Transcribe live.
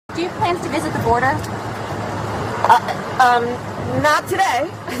do you have plans to visit the border? Not today.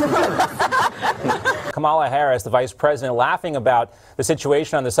 Kamala Harris, the vice president, laughing about the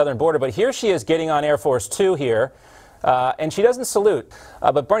situation on the southern border, but here she is getting on Air Force Two here, and she doesn't salute.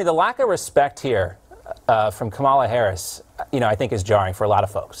 But Bernie, the lack of respect here from Kamala Harris, I think is jarring for a lot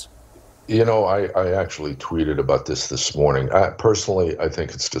of folks. I actually tweeted about this morning. Personally, I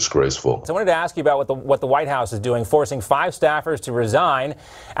think it's disgraceful. So I wanted to ask you about what the White House is doing, forcing 5 staffers to resign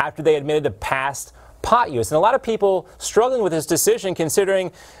after they admitted to past pot use. And a lot of people struggling with this decision,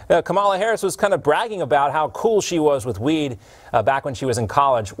 considering Kamala Harris was kind of bragging about how cool she was with weed back when she was in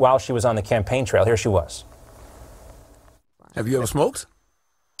college while she was on the campaign trail. Here she was. Have you ever smoked?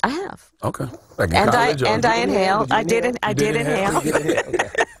 I have. Okay. And I inhale. I did inhale.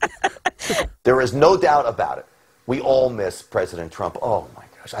 There is no doubt about it. We all miss President Trump. Oh my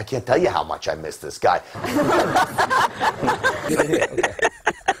gosh, I can't tell you how much I miss this guy.